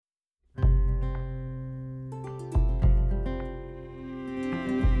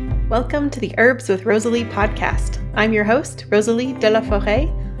Welcome to the Herbs with Rosalie podcast. I'm your host, Rosalie de la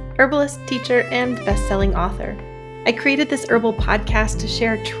Forêt, herbalist, teacher, and best-selling author. I created this herbal podcast to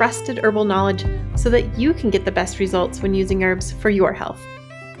share trusted herbal knowledge so that you can get the best results when using herbs for your health.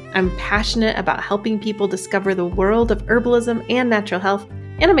 I'm passionate about helping people discover the world of herbalism and natural health,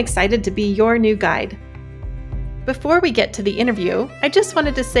 and I'm excited to be your new guide. Before we get to the interview, I just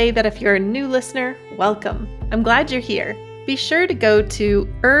wanted to say that if you're a new listener, welcome. I'm glad you're here. Be sure to go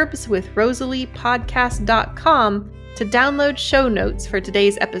to herbswithrosaliepodcast.com to download show notes for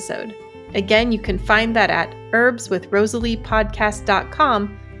today's episode. Again, you can find that at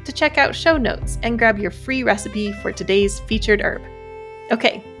herbswithrosaliepodcast.com to check out show notes and grab your free recipe for today's featured herb.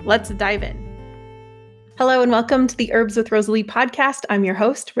 Okay, let's dive in. Hello and welcome to the Herbs with Rosalie podcast. I'm your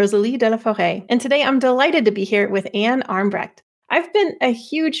host, Rosalie de la Forêt, and today I'm delighted to be here with Anne Armbrecht. I've been a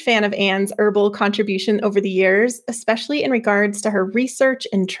huge fan of Anne's herbal contribution over the years, especially in regards to her research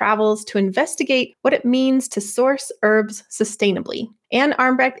and travels to investigate what it means to source herbs sustainably. Anne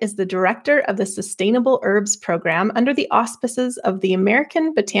Armbrecht is the director of the Sustainable Herbs Program under the auspices of the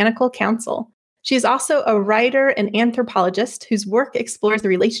American Botanical Council. She is also a writer and anthropologist whose work explores the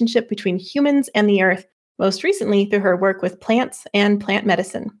relationship between humans and the earth, most recently through her work with plants and plant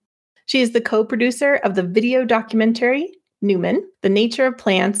medicine. She is the co-producer of the video documentary Newman, The Nature of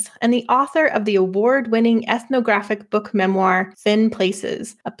Plants, and the author of the award-winning ethnographic book memoir, Thin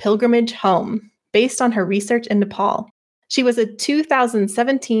Places, A Pilgrimage Home, based on her research in Nepal. She was a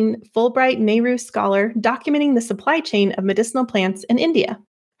 2017 Fulbright Nehru Scholar documenting the supply chain of medicinal plants in India.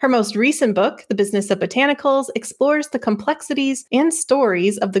 Her most recent book, The Business of Botanicals, explores the complexities and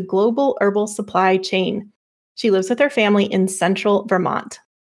stories of the global herbal supply chain. She lives with her family in central Vermont.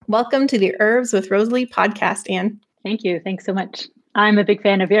 Welcome to the Herbs with Rosalie podcast, Anne. Thank you. Thanks so much. I'm a big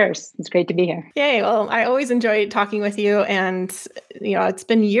fan of yours. It's great to be here. Yay. Well, I always enjoy talking with you. And, it's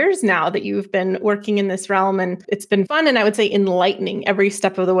been years now that you've been working in this realm, and it's been fun and I would say enlightening every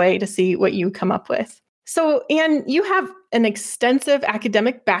step of the way to see what you come up with. So, Anne, you have an extensive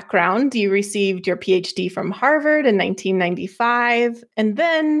academic background. You received your PhD from Harvard in 1995 and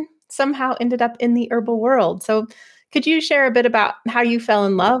then somehow ended up in the herbal world. So could you share a bit about how you fell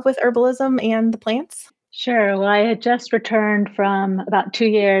in love with herbalism and the plants? Sure. Well, I had just returned from about 2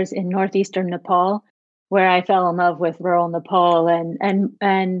 years in northeastern Nepal, where I fell in love with rural Nepal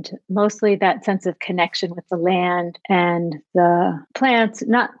and mostly that sense of connection with the land and the plants,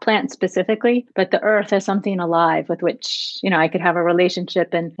 not plants specifically, but the earth as something alive with which, I could have a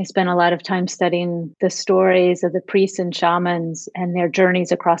relationship. And I spent a lot of time studying the stories of the priests and shamans and their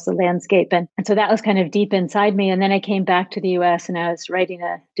journeys across the landscape. And so that was kind of deep inside me. And then I came back to the US and I was writing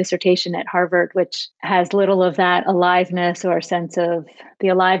a dissertation at Harvard, which has little of that aliveness or sense of the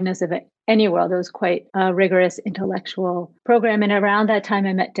aliveness of it. Any world. It was quite a rigorous intellectual program. And around that time,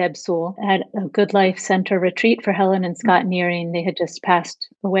 I met Deb Sewell at a Good Life Center retreat for Helen and Scott Nearing. They had just passed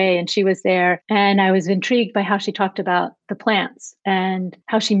away and she was there. And I was intrigued by how she talked about the plants and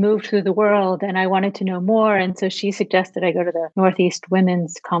how she moved through the world. And I wanted to know more. And so she suggested I go to the Northeast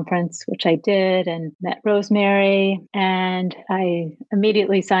Women's Conference, which I did, and met Rosemary. And I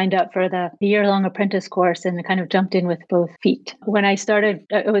immediately signed up for the year-long apprentice course and kind of jumped in with both feet. When I started,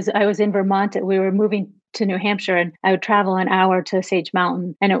 I was in Vermont. We were moving to New Hampshire and I would travel an hour to Sage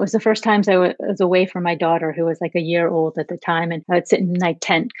Mountain. And it was the first times I was away from my daughter, who was like a year old at the time. And I would sit in my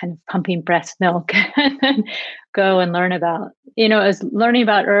tent, kind of pumping breast milk and then go and learn about, it was learning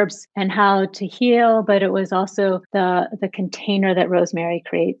about herbs and how to heal, but it was also the container that Rosemary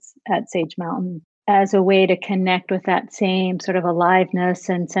creates at Sage Mountain as a way to connect with that same sort of aliveness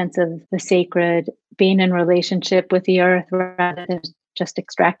and sense of the sacred, being in relationship with the earth rather than just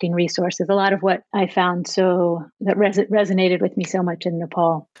extracting resources. A lot of what I found that resonated with me so much in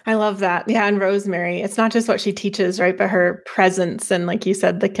Nepal. I love that. Yeah. And Rosemary, it's not just what she teaches, right? But her presence and, like you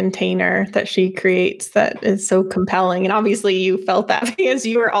said, the container that she creates that is so compelling. And obviously you felt that because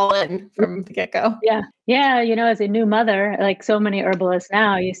you were all in from the get-go. Yeah. Yeah, as a new mother, like so many herbalists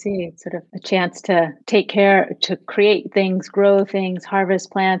now, you see sort of a chance to take care, to create things, grow things,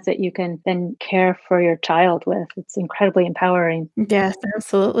 harvest plants that you can then care for your child with. It's incredibly empowering. Yes,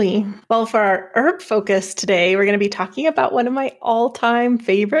 absolutely. Well, for our herb focus today, we're going to be talking about one of my all-time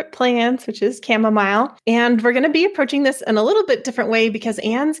favorite plants, which is chamomile. And we're going to be approaching this in a little bit different way because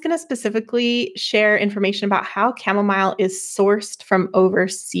Anne's going to specifically share information about how chamomile is sourced from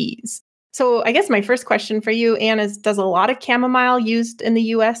overseas. So I guess my first question for you, Anne, is does a lot of chamomile used in the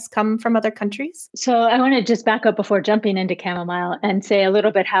U.S. come from other countries? So I want to just back up before jumping into chamomile and say a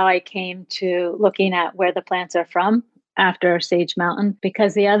little bit how I came to looking at where the plants are from. after Sage Mountain,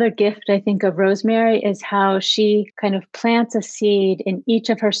 because the other gift I think of Rosemary is how she kind of plants a seed in each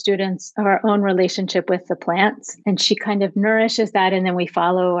of her students of our own relationship with the plants. And she kind of nourishes that. And then we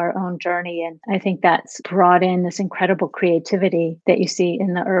follow our own journey. And I think that's brought in this incredible creativity that you see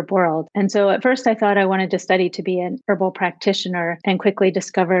in the herb world. And so at first I thought I wanted to study to be an herbal practitioner, and quickly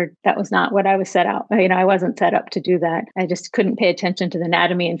discovered that was not what I was set out. I wasn't set up to do that. I just couldn't pay attention to the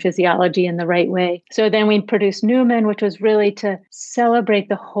anatomy and physiology in the right way. So then we produced Newman, which was really to celebrate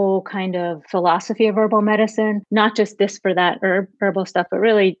the whole kind of philosophy of herbal medicine, not just this for that herbal stuff, but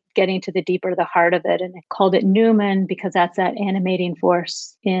really getting to the deeper, the heart of it. And I called it Newman because that's that animating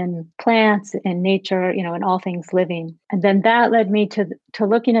force in plants, in nature, in all things living. And then that led me to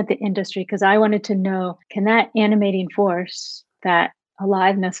looking at the industry, because I wanted to know, can that animating force, that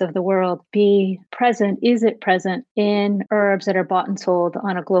aliveness of the world, be present? Is it present in herbs that are bought and sold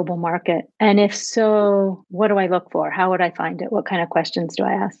on a global market? And if so, what do I look for? How would I find it? What kind of questions do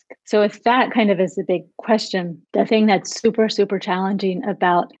I ask? So if that kind of is the big question, the thing that's super, super challenging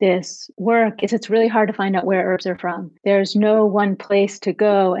about this work is it's really hard to find out where herbs are from. There's no one place to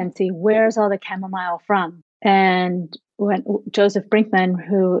go and see, where's all the chamomile from? And when Joseph Brinkman,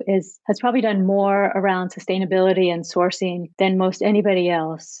 who has probably done more around sustainability and sourcing than most anybody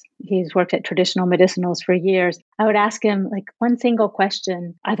else, he's worked at traditional medicinals for years. I would ask him like one single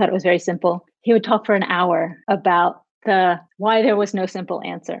question. I thought it was very simple. He would talk for an hour about why there was no simple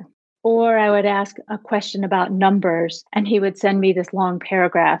answer. Or I would ask a question about numbers, and he would send me this long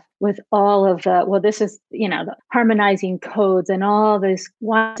paragraph with all of this is, the harmonizing codes and all this,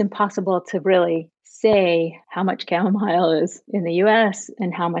 why it's impossible to really say how much chamomile is in the US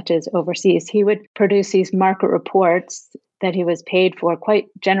and how much is overseas. He would produce these market reports that he was paid for quite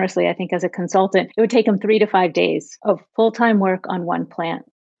generously, I think, as a consultant. It would take him 3 to 5 days of full-time work on one plant.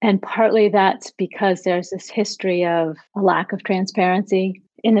 And partly that's because there's this history of a lack of transparency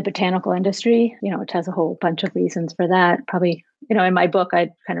in the botanical industry, which has a whole bunch of reasons for that. Probably, in my book,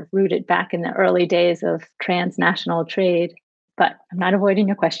 I kind of rooted back in the early days of transnational trade. But I'm not avoiding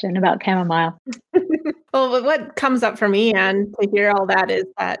your question about chamomile. Well, what comes up for me and to hear all that is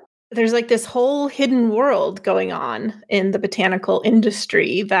that there's like this whole hidden world going on in the botanical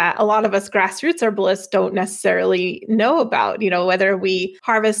industry that a lot of us grassroots herbalists don't necessarily know about, whether we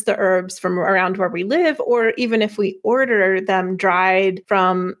harvest the herbs from around where we live, or even if we order them dried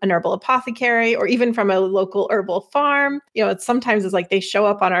from an herbal apothecary or even from a local herbal farm. Sometimes it's like they show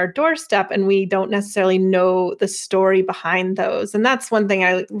up on our doorstep and we don't necessarily know the story behind those. And that's one thing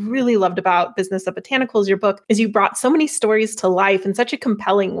I really loved about Business of Botanicals, your book, is you brought so many stories to life in such a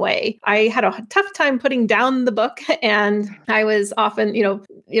compelling way. I had a tough time putting down the book, and I was often,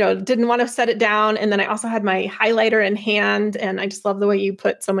 didn't want to set it down. And then I also had my highlighter in hand, and I just love the way you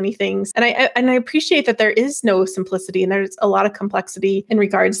put so many things. And I appreciate that there is no simplicity, and there's a lot of complexity in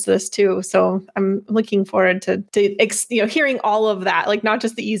regards to this too. So I'm looking forward to hearing all of that, like not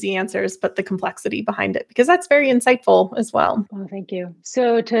just the easy answers, but the complexity behind it, because that's very insightful as well. Oh, thank you.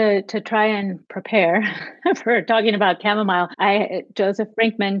 So to try and prepare for talking about chamomile, Joseph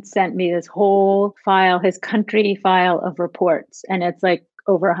Brinkman sent me this whole file, his country file of reports. And it's like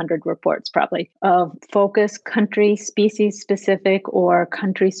over 100 reports probably of focus country species specific or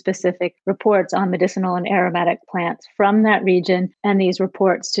country specific reports on medicinal and aromatic plants from that region, and these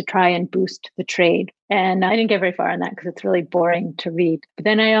reports to try and boost the trade. And I didn't get very far on that because it's really boring to read. But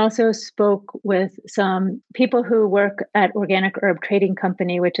then I also spoke with some people who work at Organic Herb Trading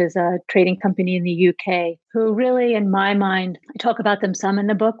Company, which is a trading company in the UK, who really, in my mind, I talk about them some in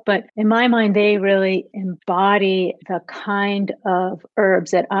the book, but in my mind, they really embody the kind of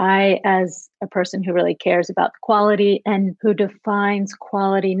herbs that I, as a person who really cares about quality and who defines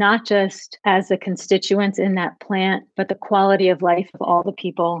quality not just as the constituents in that plant, but the quality of life of all the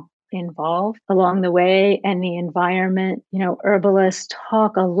people involved along the way and the environment. Herbalists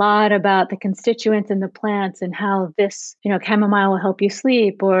talk a lot about the constituents in the plants and how this, chamomile will help you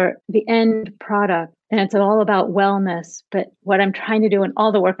sleep, or the end product. And it's all about wellness. But what I'm trying to do in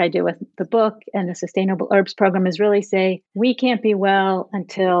all the work I do with the book and the Sustainable Herbs program is really say, we can't be well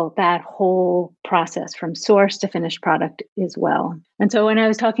until that whole process from source to finished product is well. And so when I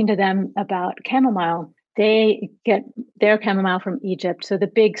was talking to them about chamomile, they get their chamomile from Egypt. So the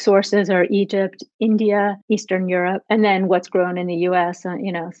big sources are Egypt, India, Eastern Europe, and then what's grown in the US,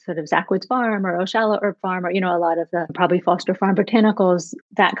 sort of Zach Woods Farm or Oshala Herb Farm, or, a lot of the probably Foster Farm botanicals,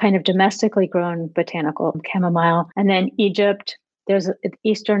 that kind of domestically grown botanical chamomile. And then Egypt, there's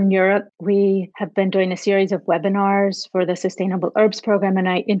Eastern Europe. We have been doing a series of webinars for the Sustainable Herbs program. And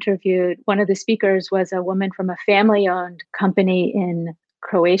I interviewed, one of the speakers was a woman from a family-owned company in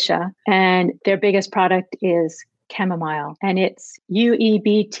Croatia, and their biggest product is chamomile, and it's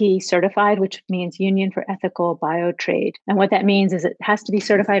UEBT certified, which means Union for Ethical Biotrade. And what that means is it has to be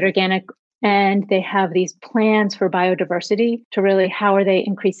certified organic. And they have these plans for biodiversity to really, how are they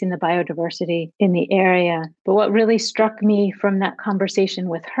increasing the biodiversity in the area? But what really struck me from that conversation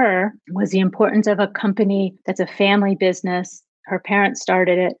with her was the importance of a company that's a family business. Her parents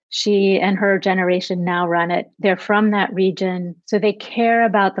started it. She and her generation now run it. They're from that region. So they care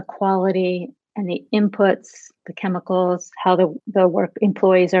about the quality and the inputs, the chemicals, how the work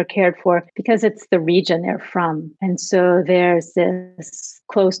employees are cared for, because it's the region they're from. And so there's this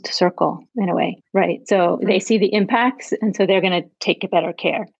closed circle in a way, right? So they see the impacts, and so they're going to take better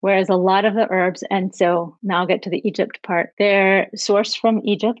care. Whereas a lot of the herbs, and so now I'll get to the Egypt part, they're sourced from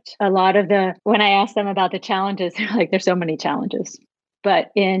Egypt. A lot of when I ask them about the challenges, they're like, there's so many challenges.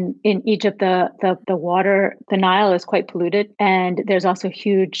 But in Egypt, the water, the Nile is quite polluted. And there's also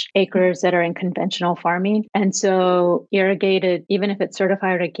huge acres that are in conventional farming. And so irrigated, even if it's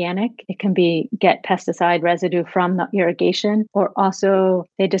certified organic, it can get pesticide residue from the irrigation. Or also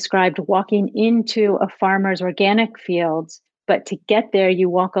they described walking into a farmer's organic fields. But to get there,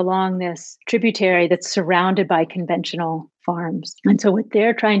 you walk along this tributary that's surrounded by conventional farms. And so what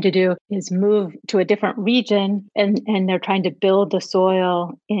they're trying to do is move to a different region, and they're trying to build the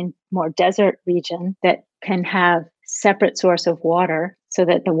soil in more desert region that can have separate source of water so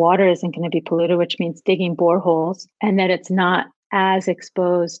that the water isn't going to be polluted, which means digging boreholes, and that it's not as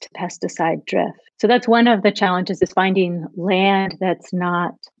exposed to pesticide drift. So that's one of the challenges, is finding land that's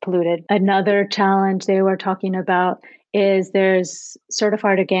not polluted. Another challenge they were talking about is there's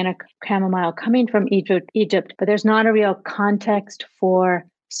certified organic chamomile coming from Egypt, but there's not a real context for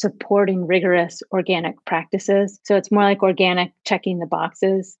supporting rigorous organic practices. So it's more like organic checking the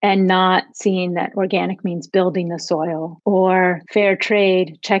boxes and not seeing that organic means building the soil, or fair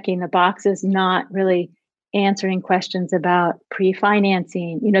trade checking the boxes, not really answering questions about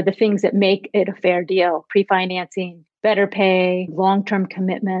pre-financing, the things that make it a fair deal, pre-financing, better pay, long-term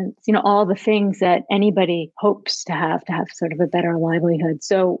commitments, all the things that anybody hopes to have sort of a better livelihood.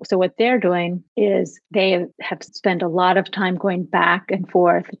 So what they're doing is they have spent a lot of time going back and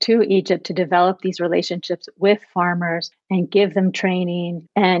forth to Egypt to develop these relationships with farmers and give them training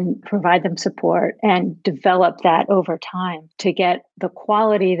and provide them support and develop that over time to get the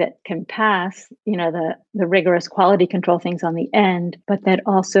quality that can pass, the rigorous quality control things on the end, but that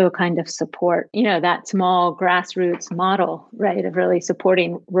also kind of support, that small grassroots model, right, of really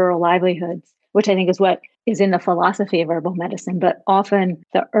supporting rural livelihoods, which I think is what is in the philosophy of herbal medicine. But often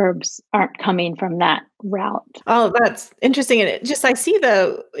the herbs aren't coming from that route. Oh, that's interesting. And I see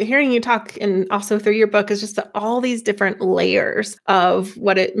hearing you talk, and also through your book, is just all these different layers of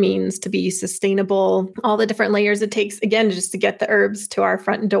what it means to be sustainable, all the different layers it takes, again, just to get the herbs to our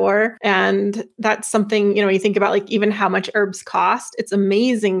front door. And that's something, you think about like even how much herbs cost. It's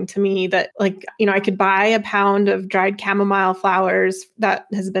amazing to me that I could buy a pound of dried chamomile flowers that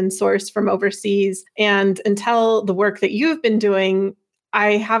has been sourced from overseas. And until the work that you've been doing,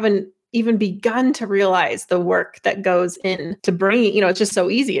 I haven't even begun to realize the work that goes in to bringing, it's just so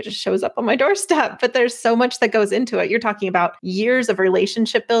easy. It just shows up on my doorstep, but there's so much that goes into it. You're talking about years of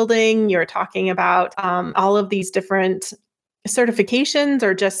relationship building. You're talking about all of these different certifications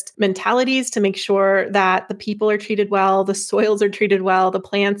or just mentalities to make sure that the people are treated well, the soils are treated well, the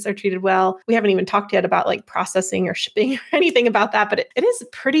plants are treated well. We haven't even talked yet about like processing or shipping or anything about that, but it is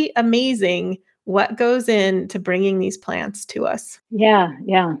pretty amazing what goes into bringing these plants to us. Yeah.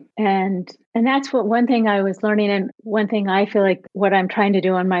 And that's one thing I was learning, and one thing I feel like what I'm trying to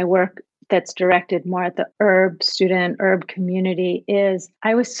do in my work that's directed more at the herb community is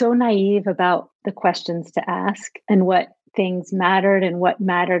I was so naive about the questions to ask and what things mattered and what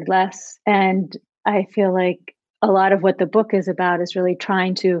mattered less. And I feel like a lot of what the book is about is really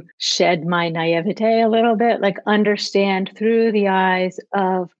trying to shed my naivete a little bit, like understand through the eyes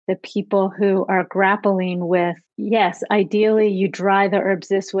of the people who are grappling with, yes, ideally you dry the herbs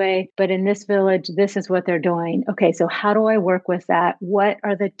this way, but in this village, this is what they're doing. Okay, so how do I work with that? What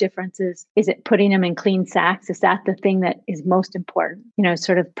are the differences? Is it putting them in clean sacks? Is that the thing that is most important?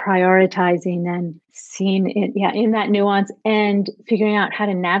 Sort of prioritizing and seeing it, in that nuance and figuring out how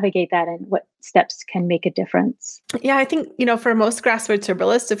to navigate that and what steps can make a difference. Yeah, I think, for most grassroots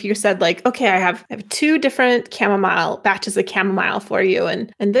herbalists, if you said like, okay, I have 2 different batches of chamomile for you.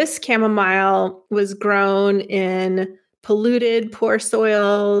 And this chamomile was grown in polluted, poor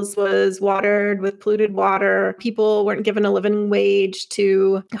soils, was watered with polluted water. People weren't given a living wage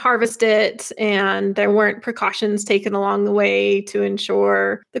to harvest it, and there weren't precautions taken along the way to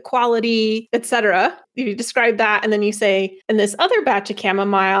ensure the quality, etc. You describe that, and then you say, in this other batch of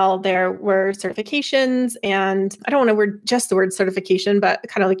chamomile, there were certifications, and I don't want to just the word certification, but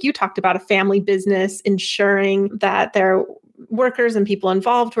kind of like you talked about, a family business ensuring that their workers and people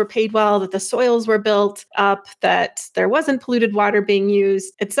involved were paid well, that the soils were built up, that there wasn't polluted water being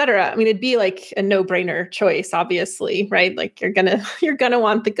used, et cetera. I mean, it'd be like a no-brainer choice, obviously, right? Like you're gonna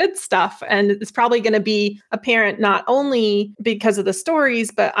want the good stuff. And it's probably gonna be apparent not only because of the stories,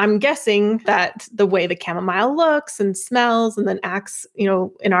 but I'm guessing that the way the chamomile looks and smells and then acts,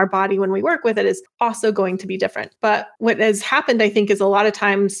 in our body when we work with it is also going to be different. But what has happened, I think, is a lot of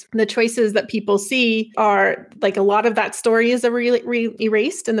times the choices that people see are like a lot of that story is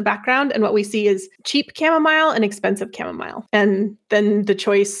erased in the background. And what we see is cheap chamomile and expensive chamomile. And then the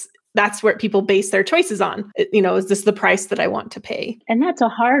choice, that's where people base their choices on. Is this the price that I want to pay? And that's a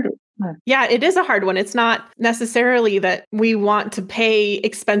hard one. Yeah, it is a hard one. It's not necessarily that we want to pay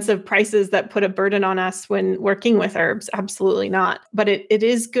expensive prices that put a burden on us when working with herbs. Absolutely not. But it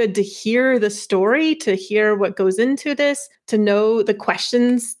is good to hear the story, to hear what goes into this, to know the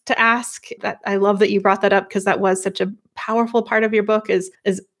questions to ask. That I love that you brought that up, because that was such a powerful part of your book is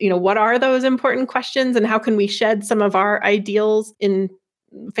what are those important questions and how can we shed some of our ideals in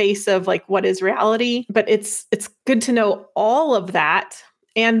face of like what is reality. But it's good to know all of that.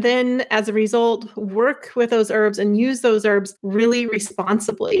 And then as a result, work with those herbs and use those herbs really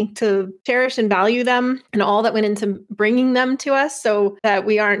responsibly, to cherish and value them and all that went into bringing them to us, so that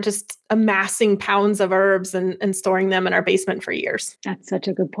we aren't just amassing pounds of herbs and storing them in our basement for years. That's such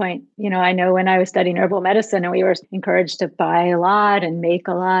a good point. I know when I was studying herbal medicine and we were encouraged to buy a lot and make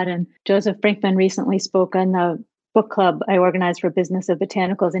a lot. And Joseph Brinkman recently spoke on the book club I organized for Business of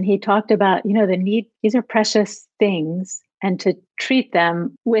Botanicals. And he talked about, the need, these are precious things, and to treat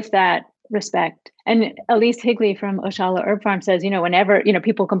them with that respect. And Elise Higley from Oshala Herb Farm says, whenever,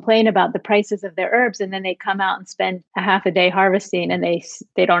 people complain about the prices of their herbs, and then they come out and spend a half a day harvesting, and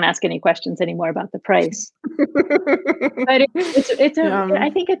they don't ask any questions anymore about the price. But I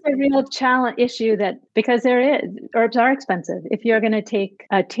think it's a real challenge issue, that because herbs are expensive. If you're going to take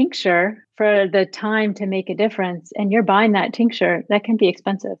a tincture for the time to make a difference, and you're buying that tincture, that can be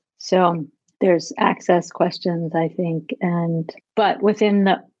expensive. So there's access questions, I think. But within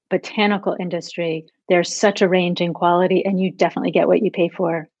the botanical industry, there's such a range in quality, and you definitely get what you pay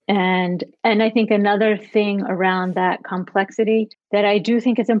for. And I think another thing around that complexity that I do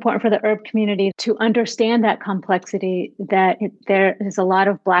think is important for the herb community to understand, that complexity, that there is a lot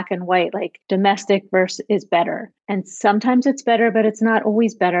of black and white, like domestic versus is better. And sometimes it's better, but it's not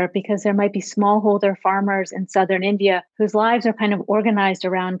always better, because there might be smallholder farmers in southern India whose lives are kind of organized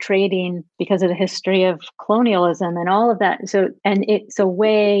around trading because of the history of colonialism and all of that. So, and it's a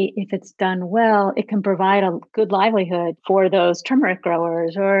way, if it's done well, it can provide a good livelihood for those turmeric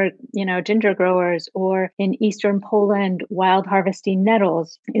growers or, ginger growers, or in Eastern Poland, wild harvesting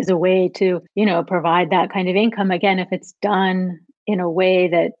nettles is a way to, provide that kind of income. Again, if it's done in a way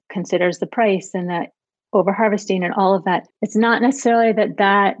that considers the price and that over harvesting and all of that. It's not necessarily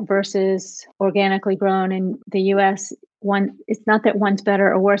that versus organically grown in the US, it's not that one's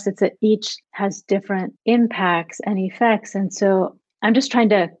better or worse, it's that each has different impacts and effects. And so I'm just trying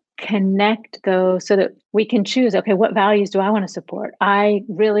to connect those so that we can choose, okay, what values do I want to support? I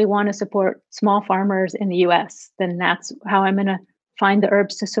really want to support small farmers in the US. Then that's how I'm going to find the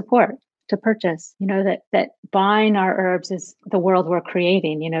herbs to support, to purchase, that buying our herbs is the world we're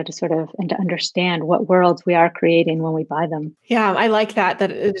creating, to sort of, and to understand what worlds we are creating when we buy them. Yeah, I like that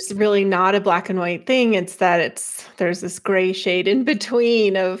it's really not a black and white thing. It's that there's this gray shade in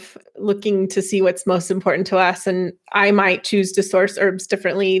between of looking to see what's most important to us. And I might choose to source herbs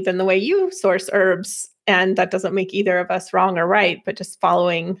differently than the way you source herbs. And that doesn't make either of us wrong or right, but just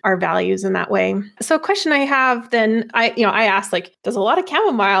following our values in that way. So a question I have then, I asked, does a lot of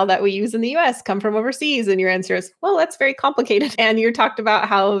chamomile that we use in the US come from overseas? And your answer is, well, that's very complicated. And you talked about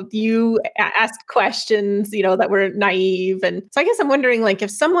how you asked questions, that were naive. And so I guess I'm wondering,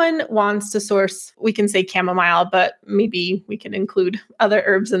 if someone wants to source, we can say chamomile, but maybe we can include other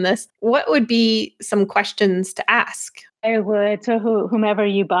herbs in this. What would be some questions to ask? I would. So whomever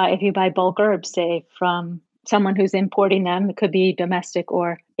you buy, if you buy bulk herbs, say from someone who's importing them, it could be domestic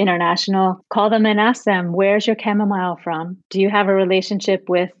or international, call them and ask them, where's your chamomile from? Do you have a relationship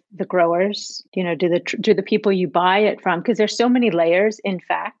with the growers? Do the people you buy it from? Because there's so many layers, in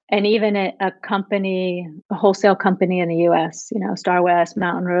fact. And even a wholesale company in the US, Star West,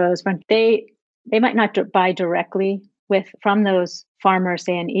 Mountain Rose, they might not buy directly from those farmers,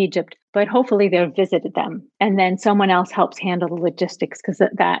 say in Egypt, but hopefully they've visited them. And then someone else helps handle the logistics because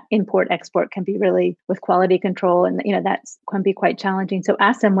that import export can be really with quality control. And, that can be quite challenging. So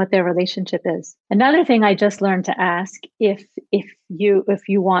ask them what their relationship is. Another thing I just learned to ask, if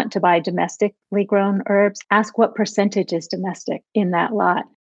you want to buy domestically grown herbs, ask what percentage is domestic in that lot.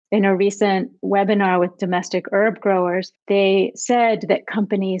 In a recent webinar with domestic herb growers, they said that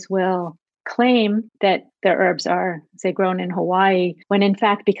companies will claim that their herbs are, say, grown in Hawaii, when in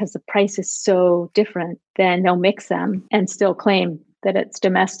fact, because the price is so different, then they'll mix them and still claim that it's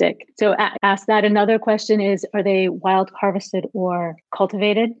domestic. So ask that. Another question is, are they wild harvested or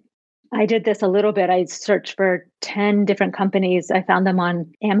cultivated? I did this a little bit. I searched for 10 different companies. I found them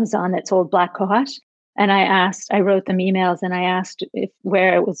on Amazon that sold black cohosh. And I wrote them emails and I asked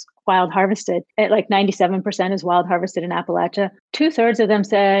where it was wild harvested. At like 97% is wild harvested in Appalachia. 2/3 of them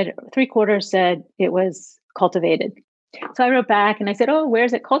said, 3/4 said it was cultivated. So I wrote back and I said, oh,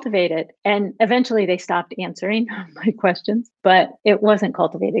 where's it cultivated? And eventually they stopped answering my questions, but it wasn't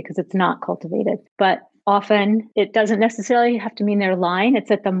cultivated because it's not cultivated. But often it doesn't necessarily have to mean they're lying. It's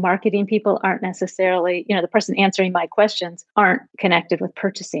that the marketing people aren't necessarily, the person answering my questions aren't connected with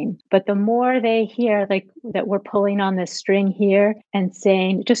purchasing. But the more they hear like that we're pulling on this string here and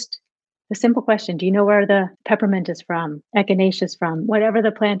saying just a simple question, do you know where the peppermint is from? Echinacea is from? Whatever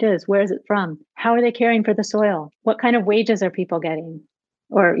the plant is, where is it from? How are they caring for the soil? What kind of wages are people getting?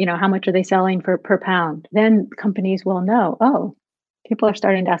 Or, how much are they selling per pound? Then companies will know, oh, people are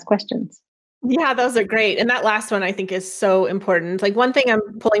starting to ask questions. Yeah, those are great. And that last one I think is so important. Like one thing I'm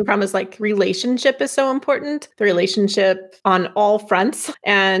pulling from is like relationship is so important. The relationship on all fronts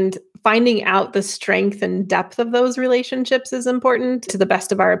and finding out the strength and depth of those relationships is important to the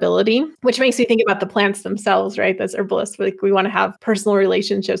best of our ability, which makes me think about the plants themselves, right? As herbalists, like we want to have personal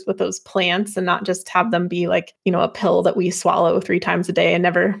relationships with those plants and not just have them be like, a pill that we swallow 3 times a day and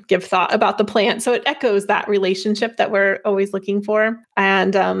never give thought about the plant. So it echoes that relationship that we're always looking for.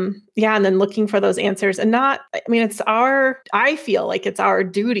 And and then looking for those answers and I feel like it's our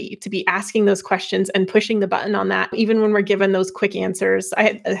duty to be asking those questions and pushing the button on that, even when we're given those quick answers.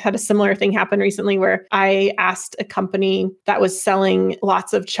 I had a similar thing happen recently where I asked a company that was selling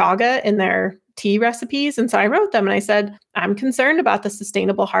lots of chaga in their tea recipes. And so I wrote them and I said, I'm concerned about the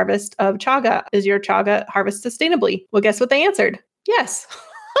sustainable harvest of chaga. Is your chaga harvested sustainably? Well, guess what they answered? Yes.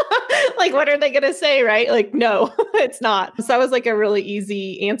 Like, what are they going to say, right? Like, no, it's not. So that was like a really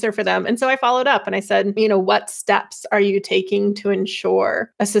easy answer for them. And so I followed up and I said, what steps are you taking to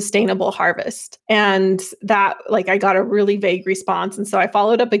ensure a sustainable harvest? And that, like, I got a really vague response. And so I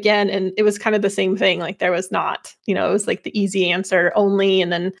followed up again and it was kind of the same thing. Like there was not, it was like the easy answer only.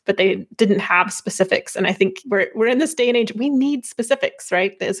 And then, but they didn't have specifics. And I think we're in this day and age, we need specifics,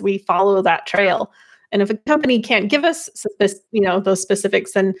 right? As we follow that trail. And if a company can't give us, those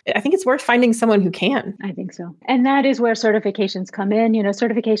specifics, then I think it's worth finding someone who can. I think so. And that is where certifications come in.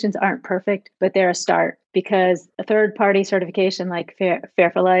 Certifications aren't perfect, but they're a start because a third-party certification like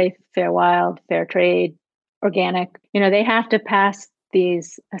Fair for Life, Fair Wild, Fair Trade, Organic, they have to pass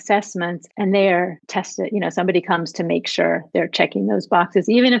these assessments and they are tested. Somebody comes to make sure they're checking those boxes.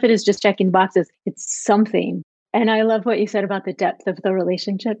 Even if it is just checking boxes, it's something. And I love what you said about the depth of the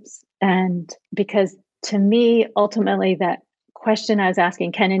relationships. And because to me, ultimately, that question I was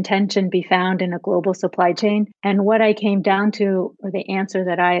asking, can intention be found in a global supply chain? And what I came down to, or the answer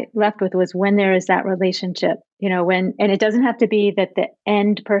that I left with was when there is that relationship, and it doesn't have to be that the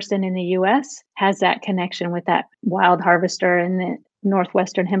end person in the US has that connection with that wild harvester in the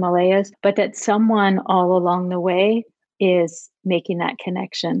Northwestern Himalayas, but that someone all along the way is making that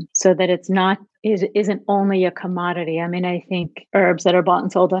connection so that isn't only a commodity. I mean, I think herbs that are bought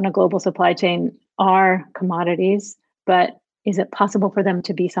and sold on a global supply chain are commodities, but is it possible for them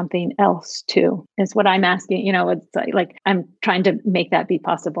to be something else too? Is what I'm asking. It's like I'm trying to make that be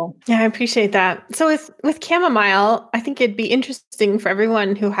possible. Yeah, I appreciate that. So with chamomile, I think it'd be interesting for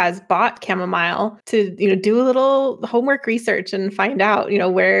everyone who has bought chamomile to, do a little homework research and find out,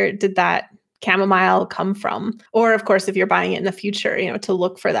 where did that chamomile come from? Or of course, if you're buying it in the future, to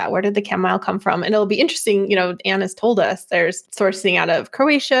look for that. Where did the chamomile come from? And it'll be interesting, Anne has told us there's sourcing out of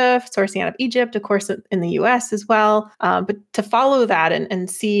Croatia, sourcing out of Egypt, of course, in the US as well. But to follow that and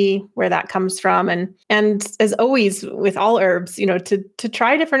see where that comes from. And as always with all herbs, to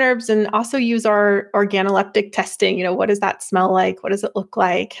try different herbs and also use our organoleptic testing. What does that smell like? What does it look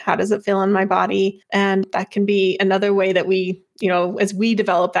like? How does it feel in my body? And that can be another way that we as we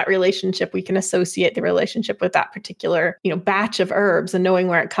develop that relationship, we can associate the relationship with that particular, batch of herbs and knowing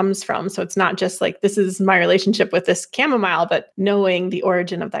where it comes from. So it's not just like, this is my relationship with this chamomile, but knowing the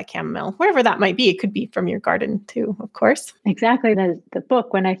origin of that chamomile, wherever that might be. It could be from your garden too, of course. Exactly. The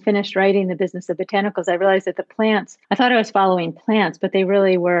book, when I finished writing The Business of Botanicals, I realized that the plants, I thought I was following plants, but they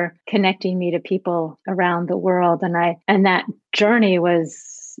really were connecting me to people around the world. And that journey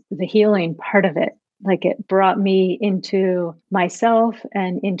was the healing part of it. Like it brought me into myself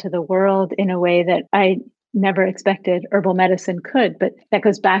and into the world in a way that I never expected herbal medicine could. But that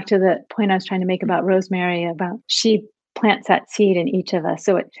goes back to the point I was trying to make about rosemary, about she plants that seed in each of us.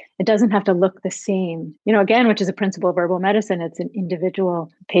 So it doesn't have to look the same. Again, which is a principle of herbal medicine. It's an individual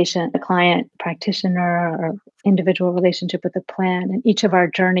patient, a client, practitioner, or individual relationship with the plant. And each of our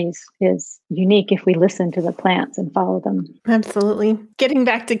journeys is unique if we listen to the plants and follow them. Absolutely. Getting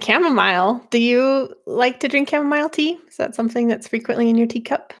back to chamomile, do you like to drink chamomile tea? Is that something that's frequently in your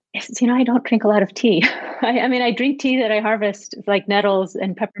teacup? I don't drink a lot of tea. I drink tea that I harvest, like nettles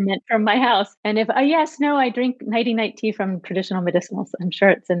and peppermint from my house. And I drink nighty-night tea from Traditional Medicinals. I'm sure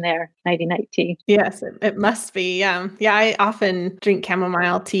it's in there, nighty-night tea. Yes, it must be. Yeah. I often drink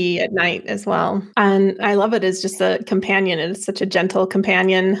chamomile tea at night as well. And I love it as just a companion. It's such a gentle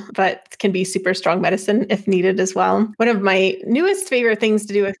companion, but can be super strong medicine if needed as well. One of my newest favorite things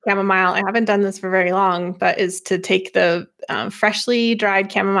to do with chamomile, I haven't done this for very long, but is to take the freshly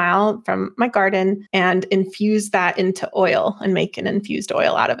dried chamomile from my garden and infuse that into oil and make an infused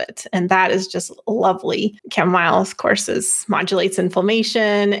oil out of it. And that is just lovely. Chamomile, of course, modulates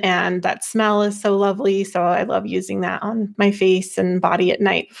inflammation, and that smell is so lovely. So I love using that on my face and body at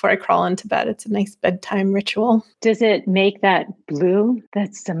night before I crawl into bed. It's a nice bedtime ritual. Does it make that blue?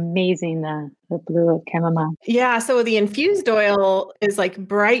 That's amazing. The blue of chamomile. Yeah. So the infused oil is like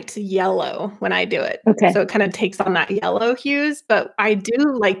bright yellow when I do it. Okay. So it kind of takes on that yellow hues, but I do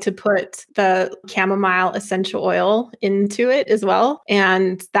like to put the chamomile essential oil into it as well.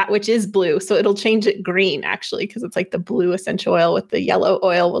 And that which is blue. So it'll change it green actually, because it's like the blue essential oil with the yellow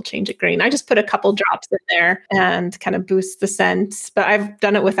oil will change it green. I just put a couple drops in there and kind of boost the scent, but I've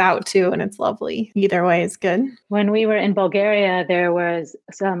done it without too. And it's lovely. Either way is good. When we were in Bulgaria, there was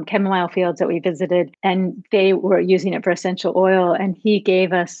some chamomile fields that we visited, and they were using it for essential oil. And he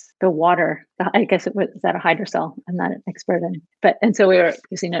gave us the water. I guess it was that a hydrosol. I'm not an expert in, and so we were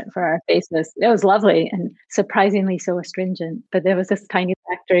using it for our faces. It was lovely and surprisingly so astringent. But there was this tiny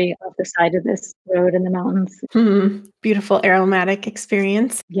factory off the side of this road in the mountains. Beautiful aromatic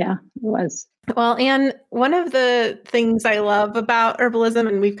experience. Yeah, it was. Well, Anne, one of the things I love about herbalism,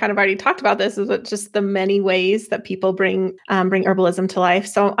 and we've kind of already talked about this, is just the many ways that people bring herbalism to life.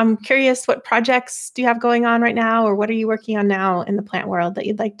 So I'm curious, what projects do you have going on right now, or what are you working on now in the plant world that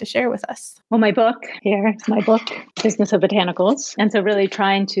you'd like to share with us? Well, my book, Business of Botanicals. And so really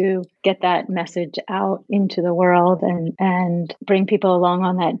trying to get that message out into the world and bring people along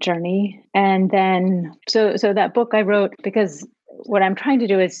on that journey. And then, so that book I wrote because what I'm trying to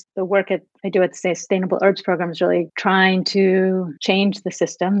do is the work I do at the Sustainable Herbs Program is really trying to change the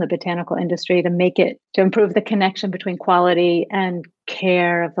system, the botanical industry, to improve the connection between quality and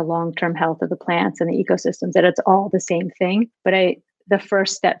care of the long-term health of the plants and the ecosystems, that it's all the same thing. But the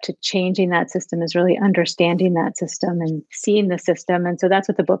first step to changing that system is really understanding that system and seeing the system. And so that's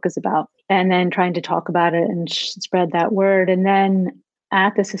what the book is about. And then trying to talk about it and spread that word. And then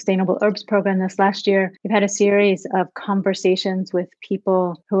at the Sustainable Herbs Program this last year, we've had a series of conversations with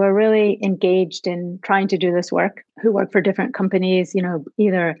people who are really engaged in trying to do this work, who work for different companies,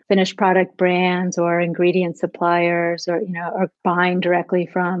 either finished product brands or ingredient suppliers, or buying directly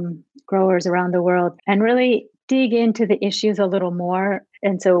from growers around the world, and really dig into the issues a little more.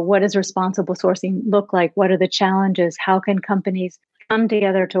 And so what does responsible sourcing look like? What are the challenges? How can companies come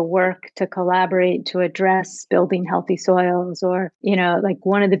together to work, to collaborate, to address building healthy soils? Or,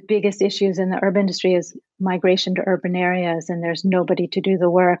 one of the biggest issues in the herb industry is migration to urban areas, and there's nobody to do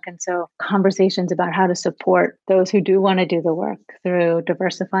the work. And so conversations about how to support those who do want to do the work through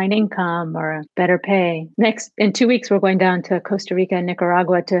diversifying income or better pay. Next, in 2 weeks, we're going down to Costa Rica and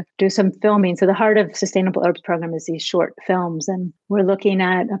Nicaragua to do some filming. So the heart of Sustainable Herbs Program is these short films. And we're looking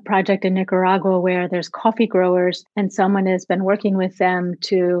at a project in Nicaragua where there's coffee growers, and someone has been working with them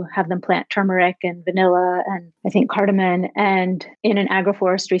to have them plant turmeric and vanilla and I think cardamom, and in an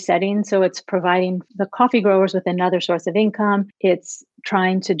agroforestry setting. So it's providing the coffee growers with another source of income. It's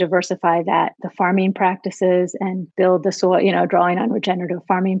trying to diversify the farming practices and build the soil, drawing on regenerative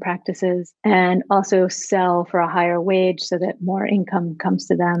farming practices, and also sell for a higher wage so that more income comes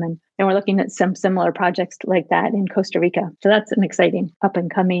to them. And we're looking at some similar projects like that in Costa Rica. So that's an exciting up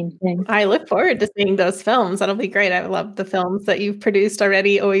and coming thing. I look forward to seeing those films. That'll be great. I love the films that you've produced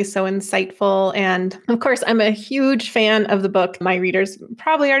already, always so insightful. And of course, I'm a huge fan of the book. My readers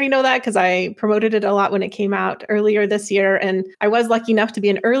probably already know that because I promoted it a lot when it came out earlier this year. And I was lucky enough to be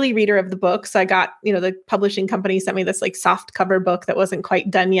an early reader of the book. So I got, the publishing company sent me this like soft cover book that wasn't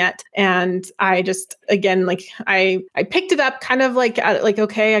quite done yet. And I just, again, I picked it up kind of like,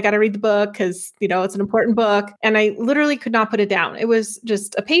 okay, I got to read the book because, it's an important book. And I literally could not put it down. It was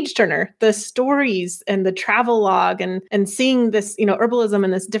just a page turner. The stories and the travel log and seeing this, herbalism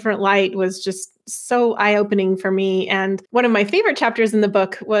in this different light was just so eye-opening for me. And one of my favorite chapters in the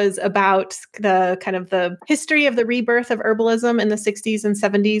book was about the kind of the history of the rebirth of herbalism in the 60s and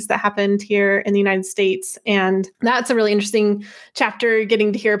 70s that happened here in the United States. And that's a really interesting chapter,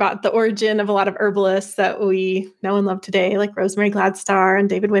 getting to hear about the origin of a lot of herbalists that we know and love today, like Rosemary Gladstar and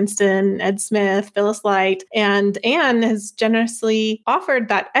David Winston, Ed Smith, Phyllis Light. And Anne has generously offered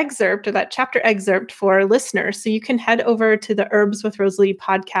that excerpt or that chapter excerpt for listeners. So you can head over to the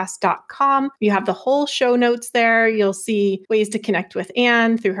herbswithrosaliepodcast.com. You have the whole show notes there. You'll see ways to connect with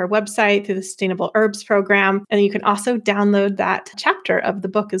Anne through her website, through the Sustainable Herbs program. And you can also download that chapter of the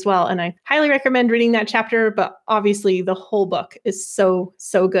book as well. And I highly recommend reading that chapter, but obviously the whole book is so,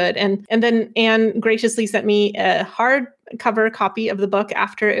 so good. And then Anne graciously sent me a hardcover copy of the book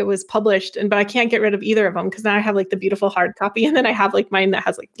after it was published. But I can't get rid of either of them because now I have like the beautiful hard copy. And then I have like mine that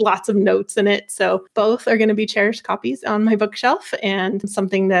has like lots of notes in it. So both are going to be cherished copies on my bookshelf and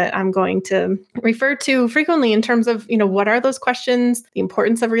something that I'm going to refer to frequently in terms of, what are those questions, the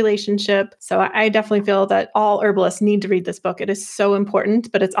importance of relationship. So I definitely feel that all herbalists need to read this book. It is so important,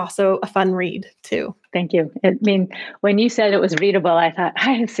 but it's also a fun read too. Thank you. When you said it was readable, I thought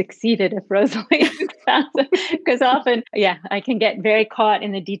I have succeeded if Rosalie found it. Because often, I can get very caught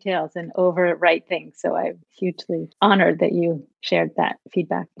in the details and overwrite things. So I'm hugely honored that you shared that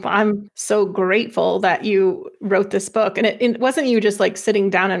feedback. I'm so grateful that you wrote this book. And it wasn't you just like sitting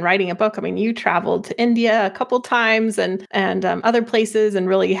down and writing a book. I mean, you traveled to India a couple times and other places and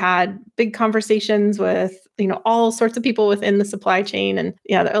really had big conversations with, all sorts of people within the supply chain. And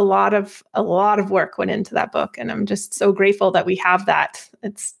a lot of work went into that book. And I'm just so grateful that we have that.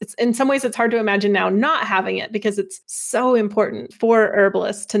 It's in some ways, it's hard to imagine now not having it because it's so important for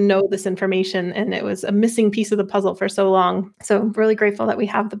herbalists to know this information. And it was a missing piece of the puzzle for so long. So I'm really grateful that we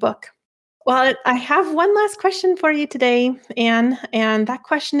have the book. Well, I have one last question for you today, Anne. And that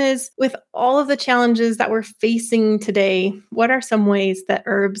question is, with all of the challenges that we're facing today, what are some ways that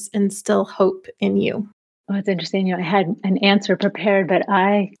herbs instill hope in you? Oh, it's interesting. I had an answer prepared, but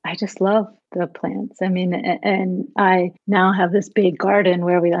I just love the plants. I mean, and I now have this big garden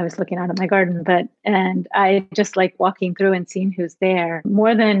where I was looking out at my garden, and I just like walking through and seeing who's there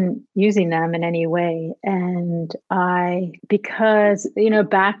more than using them in any way. And because,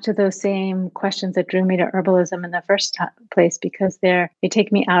 back to those same questions that drew me to herbalism in the first place, because they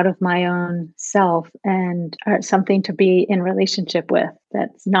take me out of my own self and are something to be in relationship with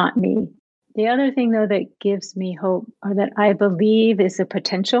that's not me. The other thing, though, that gives me hope or that I believe is a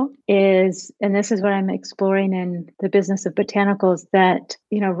potential is, and this is what I'm exploring in the business of botanicals, that,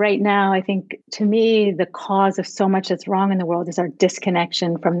 right now, I think to me, the cause of so much that's wrong in the world is our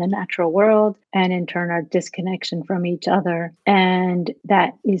disconnection from the natural world and in turn, our disconnection from each other. And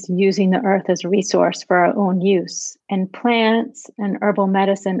that is using the earth as a resource for our own use. And plants and herbal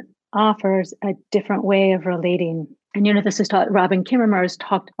medicine offers a different way of relating. And this is taught. Robin Kimmerer has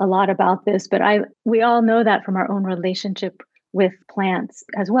talked a lot about this, but we all know that from our own relationship with plants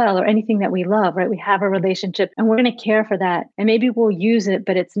as well, or anything that we love, right? We have a relationship and we're going to care for that. And maybe we'll use it,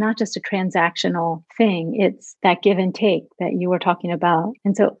 but it's not just a transactional thing. It's that give and take that you were talking about.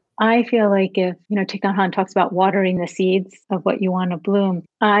 And so I feel like if, Thich Nhat Hanh talks about watering the seeds of what you want to bloom,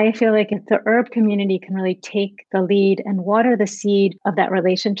 I feel like if the herb community can really take the lead and water the seed of that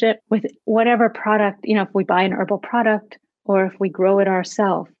relationship with whatever product, if we buy an herbal product or if we grow it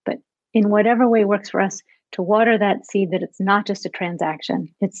ourselves, but in whatever way works for us to water that seed, that it's not just a transaction,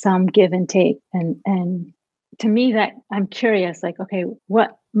 it's some give and take. And to me, that I'm curious, like, okay,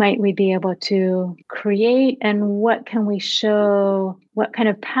 what might we be able to create, and what can we show? What kind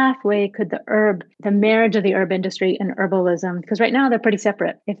of pathway could the marriage of the herb industry and herbalism, because right now they're pretty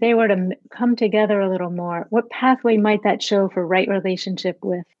separate. If they were to come together a little more, what pathway might that show for right relationship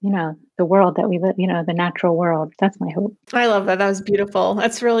with, the world that we live, the natural world? That's my hope. I love that. That was beautiful.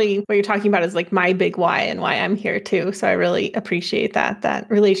 That's really what you're talking about, is like my big why and why I'm here too. So I really appreciate that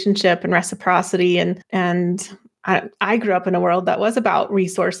relationship and reciprocity, and I grew up in a world that was about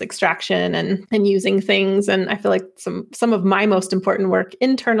resource extraction and using things. And I feel like some of my most important work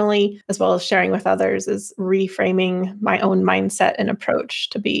internally, as well as sharing with others, is reframing my own mindset and approach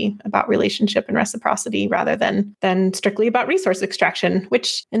to be about relationship and reciprocity rather than strictly about resource extraction,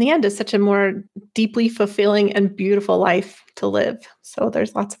 which in the end is such a more deeply fulfilling and beautiful life to live. So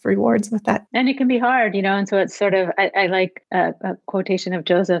there's lots of rewards with that. And it can be hard, and so it's sort of, I like a quotation of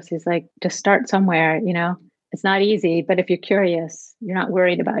Joseph's. He's like, just start somewhere, It's not easy, but if you're curious, you're not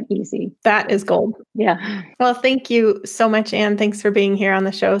worried about easy. That is gold. Yeah. Well, thank you so much, Anne. Thanks for being here on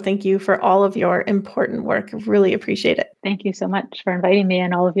the show. Thank you for all of your important work. I really appreciate it. Thank you so much for inviting me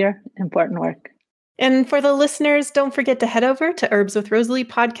and all of your important work. And for the listeners, don't forget to head over to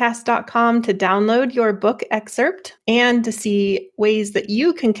herbswithrosaliepodcast.com to download your book excerpt and to see ways that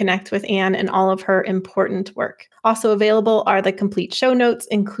you can connect with Anne and all of her important work. Also available are the complete show notes,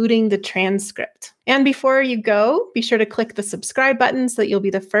 including the transcript. And before you go, be sure to click the subscribe button so that you'll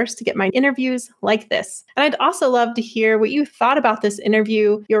be the first to get my interviews like this. And I'd also love to hear what you thought about this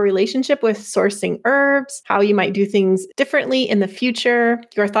interview, your relationship with sourcing herbs, how you might do things differently in the future,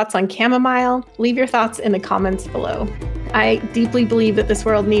 your thoughts on chamomile. Leave your thoughts in the comments below. I deeply believe that this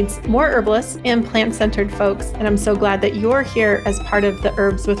world needs more herbalists and plant-centered folks, and I'm so glad that you're here as part of the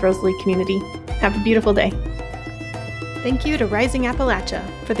Herbs with Rosalie community. Have a beautiful day. Thank you to Rising Appalachia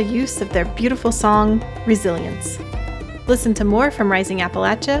for the use of their beautiful song, Resilience. Listen to more from Rising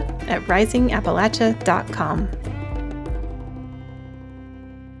Appalachia at risingappalachia.com.